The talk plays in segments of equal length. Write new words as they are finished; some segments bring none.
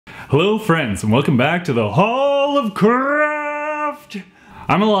Hello friends, and welcome back to the Hall of Craft!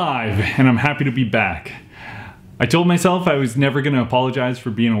 I'm alive, and I'm happy to be back. I told myself I was never going to apologize for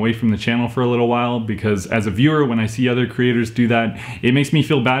being away from the channel for a little while, because as a viewer, when I see other creators do that, it makes me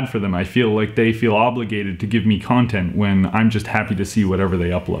feel bad for them. I feel like they feel obligated to give me content when I'm just happy to see whatever they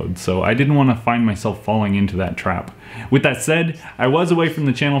upload. So I didn't want to find myself falling into that trap. With that said, I was away from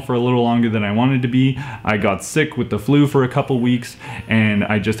the channel for a little longer than I wanted to be. I got sick with the flu for a couple weeks, and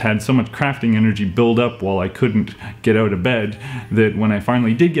I just had so much crafting energy build up while I couldn't get out of bed that when I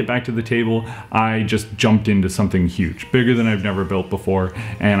finally did get back to the table, I just jumped into something huge, bigger than I've never built before,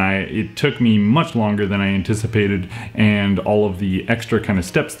 and it took me much longer than I anticipated, and all of the extra kind of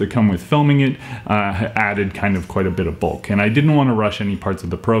steps that come with filming it added kind of quite a bit of bulk, and I didn't want to rush any parts of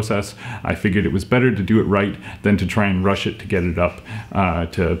the process. I figured it was better to do it right than to try and rush it to get it up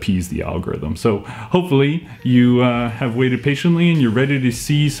to appease the algorithm. So hopefully you have waited patiently and you're ready to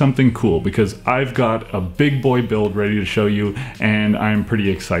see something cool, because I've got a big boy build ready to show you, and I'm pretty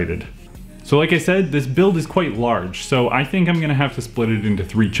excited. So like I said, this build is quite large, so I think I'm gonna have to split it into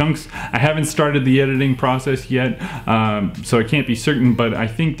 3 chunks. I haven't started the editing process yet, so I can't be certain, but I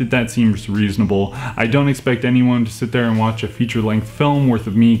think that seems reasonable. I don't expect anyone to sit there and watch a feature-length film worth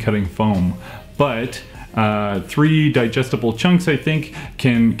of me cutting foam, but 3 digestible chunks I think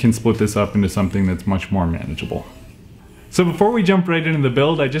can split this up into something that's much more manageable. So before we jump right into the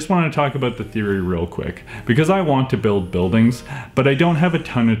build, I just want to talk about the theory real quick, because I want to build buildings, but I don't have a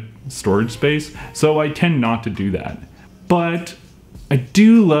ton of storage space, so I tend not to do that. But I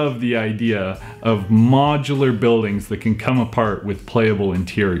do love the idea of modular buildings that can come apart with playable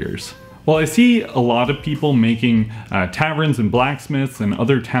interiors. Well, I see a lot of people making taverns and blacksmiths and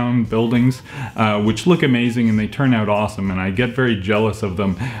other town buildings, which look amazing and they turn out awesome, and I get very jealous of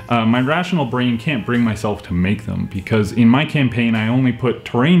them. My rational brain can't bring myself to make them, because in my campaign I only put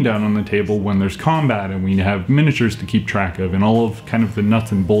terrain down on the table when there's combat and we have miniatures to keep track of and all of kind of the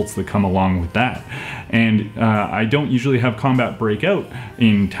nuts and bolts that come along with that. And I don't usually have combat break out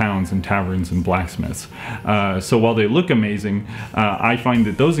in towns and taverns and blacksmiths. So while they look amazing, I find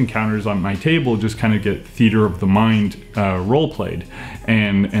that those encounters on my table just kind of get theater of the mind role played,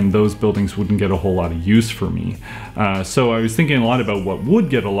 and those buildings wouldn't get a whole lot of use for me. So I was thinking a lot about what would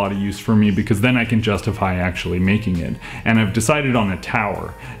get a lot of use for me, because then I can justify actually making it. And I've decided on a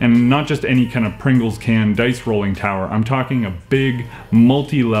tower, and not just any kind of Pringles can dice rolling tower. I'm talking a big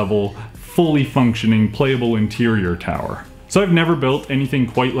multi-level, fully functioning playable interior tower. So I've never built anything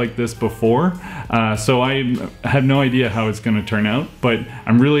quite like this before, so I have no idea how it's going to turn out, but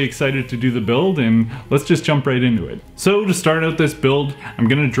I'm really excited to do the build, and let's just jump right into it. So to start out this build, I'm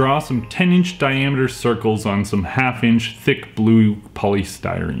going to draw some 10-inch diameter circles on some 1/2-inch thick blue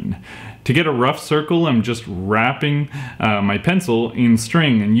polystyrene. To get a rough circle, I'm just wrapping my pencil in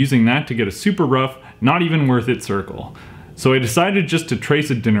string and using that to get a super rough, not even worth it circle. So I decided just to trace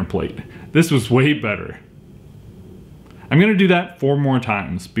a dinner plate. This was way better. I'm going to do that 4 more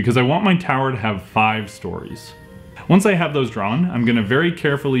times, because I want my tower to have 5 stories. Once I have those drawn, I'm going to very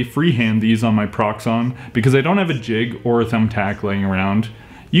carefully freehand these on my Proxxon, because I don't have a jig or a thumbtack laying around.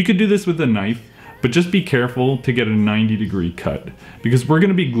 You could do this with a knife, but just be careful to get a 90-degree cut, because we're going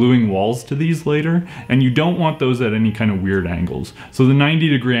to be gluing walls to these later, and you don't want those at any kind of weird angles. So the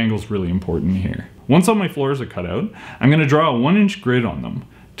 90-degree angle is really important here. Once all my floors are cut out, I'm going to draw a 1-inch grid on them.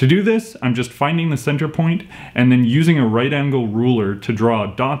 To do this, I'm just finding the center point and then using a right angle ruler to draw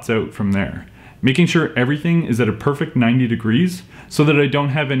dots out from there, making sure everything is at a perfect 90 degrees so that I don't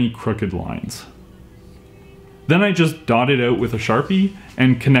have any crooked lines. Then I just dot it out with a Sharpie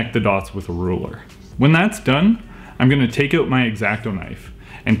and connect the dots with a ruler. When that's done, I'm going to take out my Xacto Knife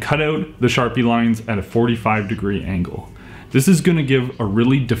and cut out the Sharpie lines at a 45-degree angle. This is going to give a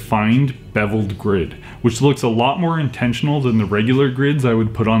really defined beveled grid, which looks a lot more intentional than the regular grids I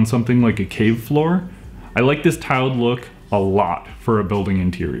would put on something like a cave floor. I like this tiled look a lot for a building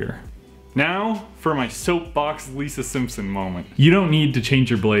interior. Now for my soapbox Lisa Simpson moment. You don't need to change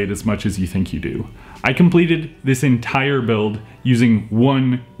your blade as much as you think you do. I completed this entire build using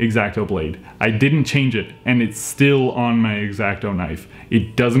 1 Xacto blade. I didn't change it, and it's still on my Xacto knife.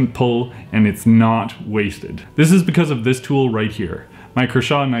 It doesn't pull, and it's not wasted. This is because of this tool right here, my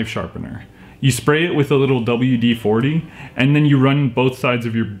Kershaw knife sharpener. You spray it with a little WD-40, and then you run both sides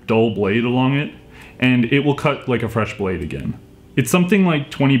of your dull blade along it, and it will cut like a fresh blade again. It's something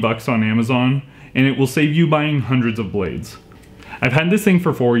like 20 bucks on Amazon, and it will save you buying hundreds of blades. I've had this thing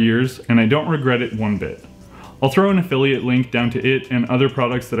for 4 years, and I don't regret it one bit. I'll throw an affiliate link down to it and other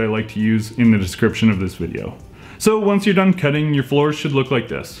products that I like to use in the description of this video. So once you're done cutting, your floors should look like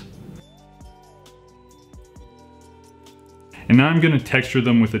this. and now I'm going to texture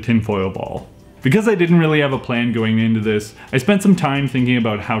them with a tinfoil ball. Because I didn't really have a plan going into this, I spent some time thinking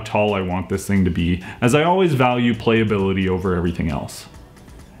about how tall I want this thing to be, as I always value playability over everything else.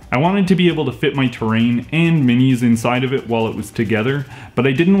 I wanted to be able to fit my terrain and minis inside of it while it was together, but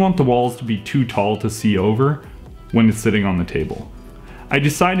I didn't want the walls to be too tall to see over when it's sitting on the table. I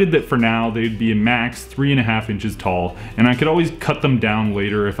decided that for now they'd be a max 3.5 inches tall, and I could always cut them down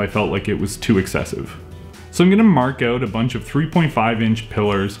later if I felt like it was too excessive. So I'm going to mark out a bunch of 3.5 inch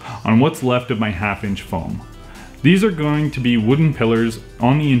pillars on what's left of my 1/2 inch foam. These are going to be wooden pillars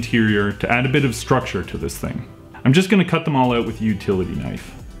on the interior to add a bit of structure to this thing. I'm just going to cut them all out with a utility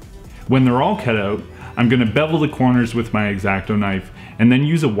knife. When they're all cut out, I'm going to bevel the corners with my Xacto knife and then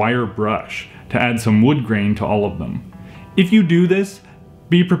use a wire brush to add some wood grain to all of them. If you do this,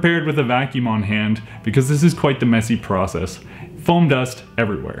 be prepared with a vacuum on hand because this is quite the messy process. Foam dust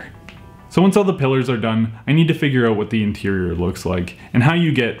everywhere. So once all the pillars are done, I need to figure out what the interior looks like and how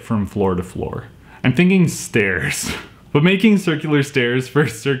you get from floor to floor. I'm thinking stairs. But making circular stairs for a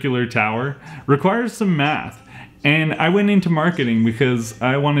circular tower requires some math. And I went into marketing because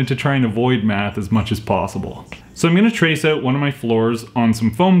I wanted to try and avoid math as much as possible. So I'm going to trace out one of my floors on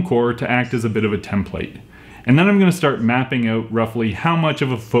some foam core to act as a bit of a template. And then I'm going to start mapping out roughly how much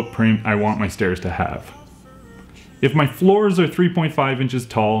of a footprint I want my stairs to have. If my floors are 3.5 inches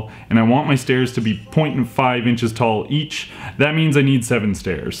tall and I want my stairs to be 0.5 inches tall each, that means I need 7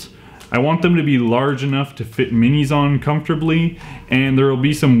 stairs. I want them to be large enough to fit minis on comfortably, and there will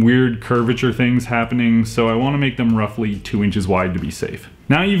be some weird curvature things happening, so I want to make them roughly 2 inches wide to be safe.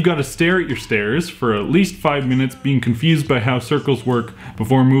 Now you've got to stare at your stairs for at least 5 minutes being confused by how circles work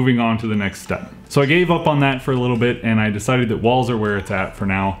before moving on to the next step. So I gave up on that for a little bit and I decided that walls are where it's at for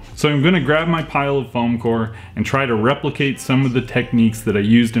now. So I'm going to grab my pile of foam core and try to replicate some of the techniques that I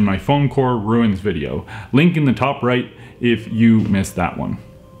used in my foam core ruins video. Link in the top right if you missed that one.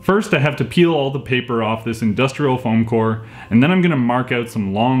 First, I have to peel all the paper off this industrial foam core, and then I'm going to mark out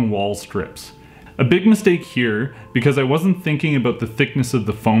some long wall strips. A big mistake here, because I wasn't thinking about the thickness of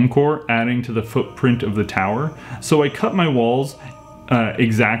the foam core adding to the footprint of the tower, so I cut my walls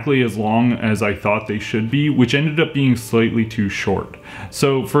exactly as long as I thought they should be, which ended up being slightly too short.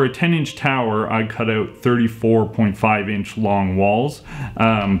 So for a 10-inch tower, I cut out 34.5-inch long walls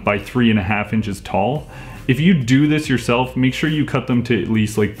by 3.5 inches tall. If you do this yourself, make sure you cut them to at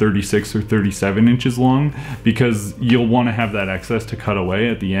least like 36 or 37 inches long, because you'll want to have that excess to cut away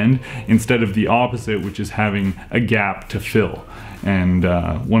at the end instead of the opposite, which is having a gap to fill. And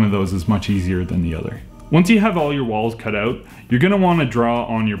one of those is much easier than the other. Once you have all your walls cut out, you're going to want to draw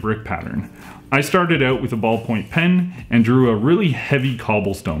on your brick pattern. I started out with a ballpoint pen and drew a really heavy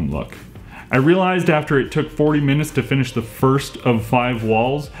cobblestone look. I realized after it took 40 minutes to finish the first of 5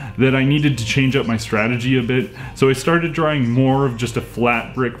 walls that I needed to change up my strategy a bit, so I started drawing more of just a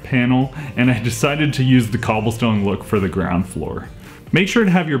flat brick panel, and I decided to use the cobblestone look for the ground floor. Make sure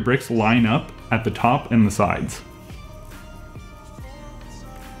to have your bricks line up at the top and the sides.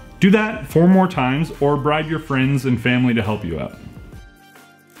 Do that 4 more times, or bribe your friends and family to help you out.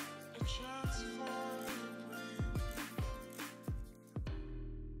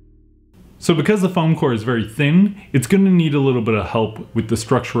 So because the foam core is very thin, it's going to need a little bit of help with the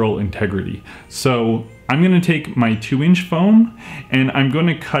structural integrity. So I'm going to take my 2-inch foam and I'm going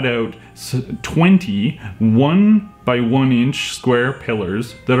to cut out 20 1 by 1 inch square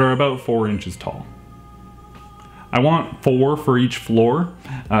pillars that are about 4 inches tall. I want 4 for each floor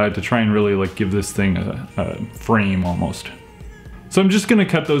to try and really give this thing a frame almost. So I'm just going to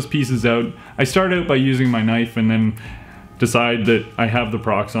cut those pieces out. I start out by using my knife and then decide that I have the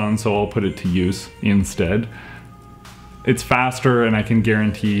Proxon, so I'll put it to use instead. It's faster and I can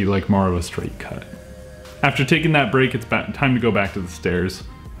guarantee more of a straight cut. After taking that break, it's time to go back to the stairs.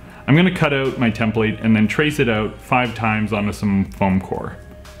 I'm going to cut out my template and then trace it out 5 times onto some foam core.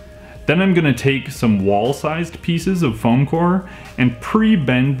 Then I'm going to take some wall-sized pieces of foam core and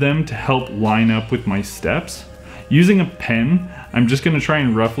pre-bend them to help line up with my steps. Using a pen, I'm just going to try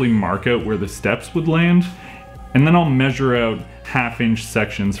and roughly mark out where the steps would land, and then I'll measure out 1/2-inch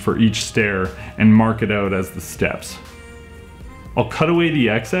sections for each stair and mark it out as the steps. I'll cut away the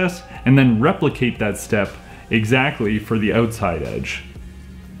excess and then replicate that step exactly for the outside edge.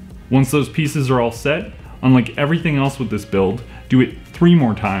 Once those pieces are all set, unlike everything else with this build, do it 3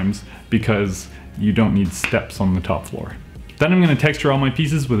 more times because you don't need steps on the top floor. Then I'm going to texture all my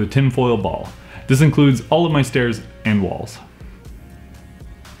pieces with a tinfoil ball. This includes all of my stairs and walls.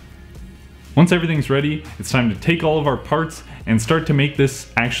 Once everything's ready, it's time to take all of our parts and start to make this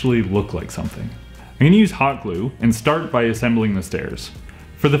actually look like something. I'm going to use hot glue and start by assembling the stairs.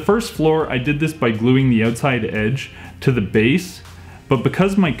 For the first floor, I did this by gluing the outside edge to the base, but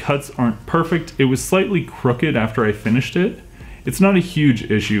because my cuts aren't perfect, it was slightly crooked after I finished it. It's not a huge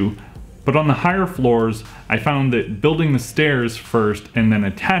issue, but on the higher floors, I found that building the stairs first and then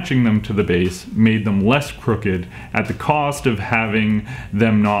attaching them to the base made them less crooked at the cost of having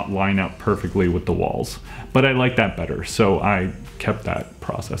them not line up perfectly with the walls. But I like that better, so I kept that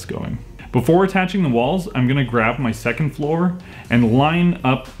process going. Before attaching the walls, I'm gonna grab my second floor and line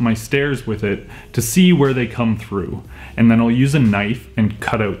up my stairs with it to see where they come through. And then I'll use a knife and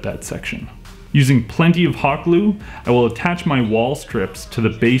cut out that section. Using plenty of hot glue, I will attach my wall strips to the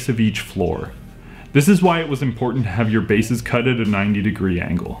base of each floor. This is why it was important to have your bases cut at a 90-degree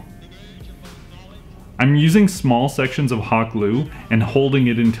angle. I'm using small sections of hot glue and holding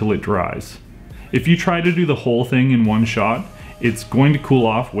it until it dries. If you try to do the whole thing in one shot, it's going to cool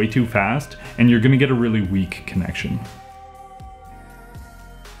off way too fast and you're going to get a really weak connection.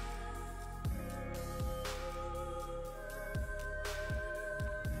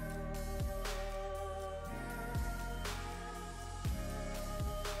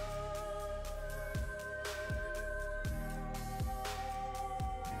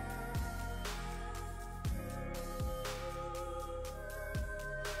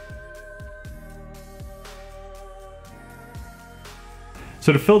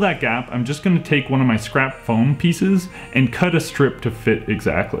 So to fill that gap, I'm just going to take one of my scrap foam pieces and cut a strip to fit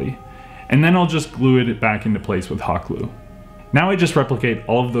exactly. And then I'll just glue it back into place with hot glue. Now I just replicate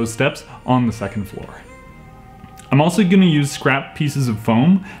all of those steps on the second floor. I'm also going to use scrap pieces of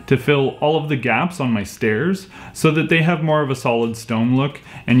foam to fill all of the gaps on my stairs so that they have more of a solid stone look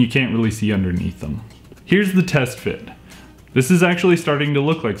and you can't really see underneath them. Here's the test fit. This is actually starting to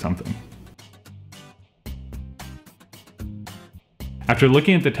look like something. After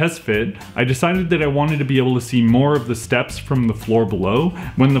looking at the test fit, I decided that I wanted to be able to see more of the steps from the floor below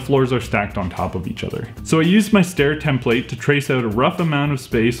when the floors are stacked on top of each other. So I used my stair template to trace out a rough amount of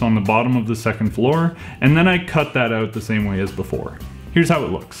space on the bottom of the second floor, and then I cut that out the same way as before. Here's how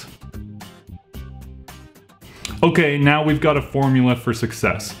it looks. Okay, now we've got a formula for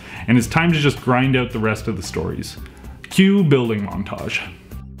success, and it's time to just grind out the rest of the stories. Cue building montage.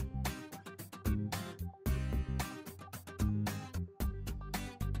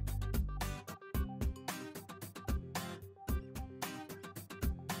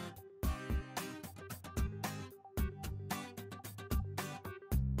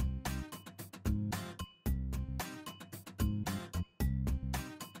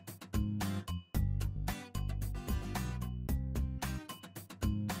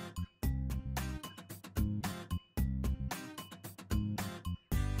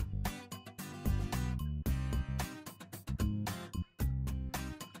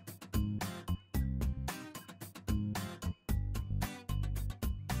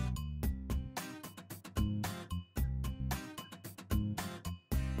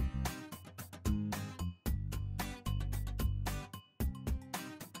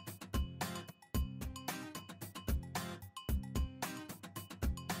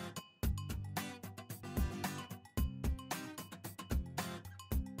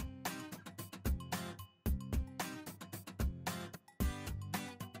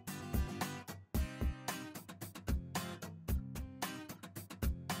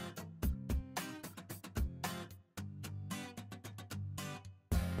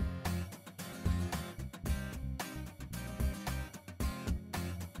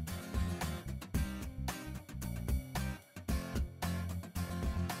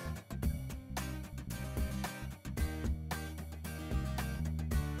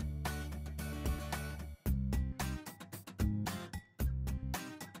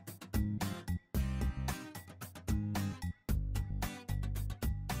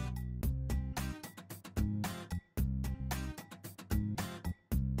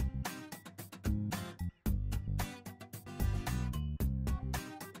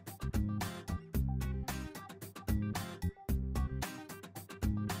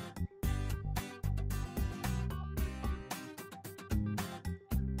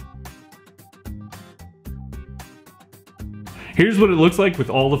 Here's what it looks like with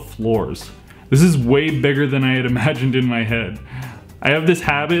all the floors. This is way bigger than I had imagined in my head. I have this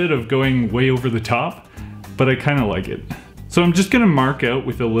habit of going way over the top, but I kind of like it. So I'm just gonna mark out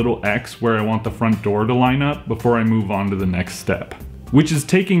with a little X where I want the front door to line up before I move on to the next step, which is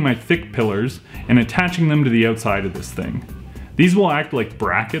taking my thick pillars and attaching them to the outside of this thing. These will act like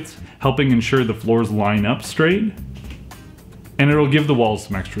brackets, helping ensure the floors line up straight, and it'll give the walls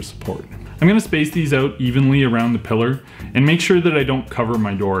some extra support. I'm gonna space these out evenly around the pillar and make sure that I don't cover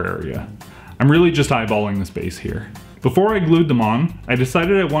my door area. I'm really just eyeballing the space here. Before I glued them on, I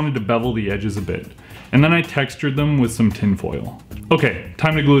decided I wanted to bevel the edges a bit. and then I textured them with some tin foil. Okay,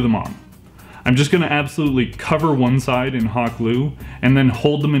 time to glue them on. I'm just gonna absolutely cover one side in hot glue and then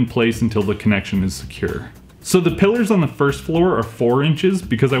hold them in place until the connection is secure. So the pillars on the first floor are 4 inches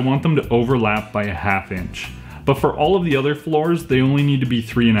because I want them to overlap by a 1/2 inch. But for all of the other floors, they only need to be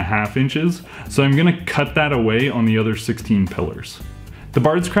 3.5 inches, so I'm gonna cut that away on the other 16 pillars. The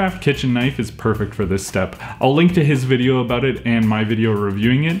Bard's Craft kitchen knife is perfect for this step. I'll link to his video about it and my video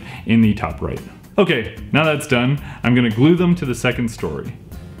reviewing it in the top right. Okay, now that's done, I'm gonna glue them to the second story.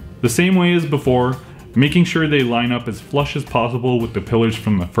 The same way as before, making sure they line up as flush as possible with the pillars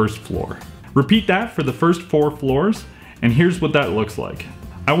from the first floor. Repeat that for the first 4 floors, and here's what that looks like.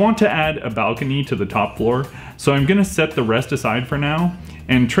 I want to add a balcony to the top floor, so I'm gonna set the rest aside for now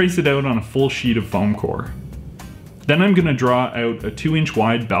and trace it out on a full sheet of foam core. Then I'm gonna draw out a 2-inch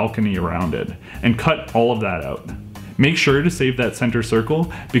wide balcony around it and cut all of that out. Make sure to save that center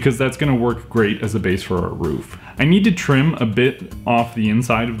circle because that's gonna work great as a base for our roof. I need to trim a bit off the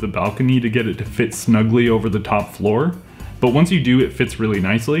inside of the balcony to get it to fit snugly over the top floor, but once you do, it fits really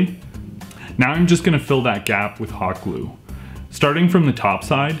nicely. Now I'm just gonna fill that gap with hot glue, starting from the top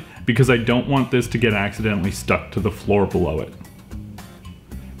side because I don't want this to get accidentally stuck to the floor below it.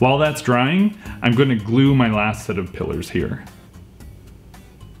 While that's drying, I'm going to glue my last set of pillars here.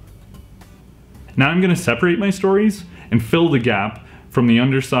 Now I'm going to separate my stories and fill the gap from the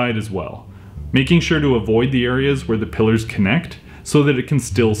underside as well, making sure to avoid the areas where the pillars connect so that it can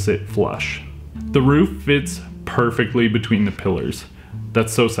still sit flush. The roof fits perfectly between the pillars.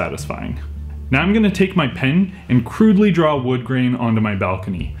 That's so satisfying. Now I'm going to take my pen and crudely draw wood grain onto my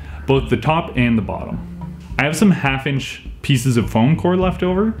balcony, both the top and the bottom. I have some 1/2 inch pieces of foam core left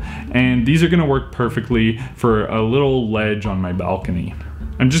over, and these are going to work perfectly for a little ledge on my balcony.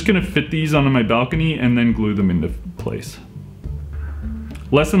 I'm just going to fit these onto my balcony and then glue them into place.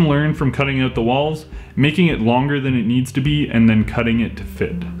 Lesson learned from cutting out the walls, making it longer than it needs to be and then cutting it to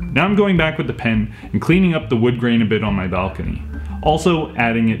fit. Now I'm going back with the pen and cleaning up the wood grain a bit on my balcony, also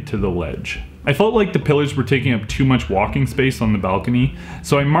adding it to the ledge. I felt like the pillars were taking up too much walking space on the balcony,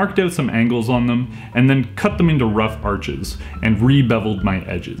 so I marked out some angles on them and then cut them into rough arches and re-beveled my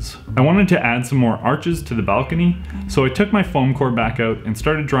edges. I wanted to add some more arches to the balcony, so I took my foam core back out and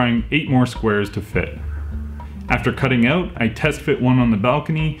started drawing 8 more squares to fit. After cutting out, I test fit one on the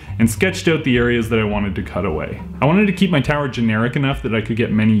balcony and sketched out the areas that I wanted to cut away. I wanted to keep my tower generic enough that I could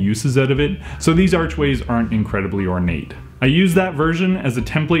get many uses out of it, so these archways aren't incredibly ornate. I used that version as a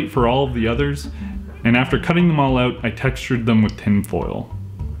template for all of the others, and after cutting them all out, I textured them with tin foil.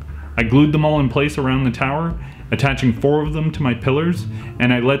 I glued them all in place around the tower, attaching 4 of them to my pillars,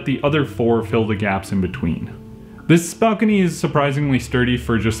 and I let the other 4 fill the gaps in between. This balcony is surprisingly sturdy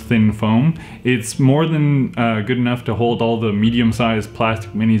for just thin foam. It's more than good enough to hold all the medium-sized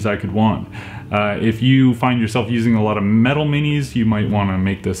plastic minis I could want. If you find yourself using a lot of metal minis, you might want to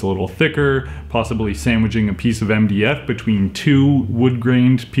make this a little thicker, possibly sandwiching a piece of MDF between 2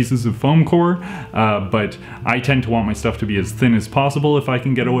 wood-grained pieces of foam core, but I tend to want my stuff to be as thin as possible if I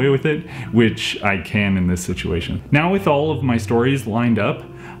can get away with it, which I can in this situation. Now with all of my stories lined up,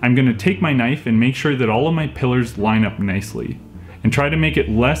 I'm going to take my knife and make sure that all of my pillars line up nicely, and try to make it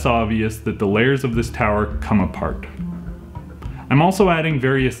less obvious that the layers of this tower come apart. I'm also adding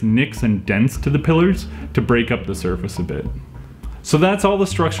various nicks and dents to the pillars to break up the surface a bit. So that's all the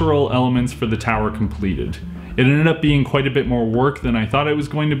structural elements for the tower completed. It ended up being quite a bit more work than I thought it was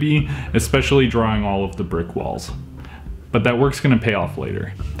going to be, especially drawing all of the brick walls. But that work's going to pay off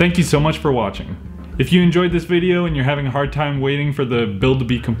later. Thank you so much for watching. If you enjoyed this video and you're having a hard time waiting for the build to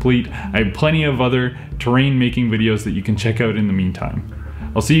be complete, I have plenty of other terrain making videos that you can check out in the meantime.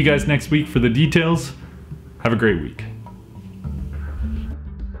 I'll see you guys next week for the details. Have a great week.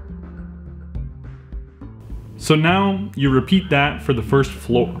 So now you repeat that for the first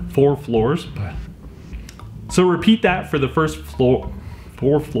 4 floors. So repeat that for the first 4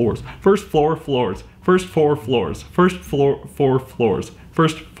 floors. First 4 floors. First 4 floors. First 4 floors.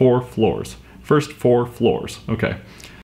 First 4 floors. First 4 floors. Okay.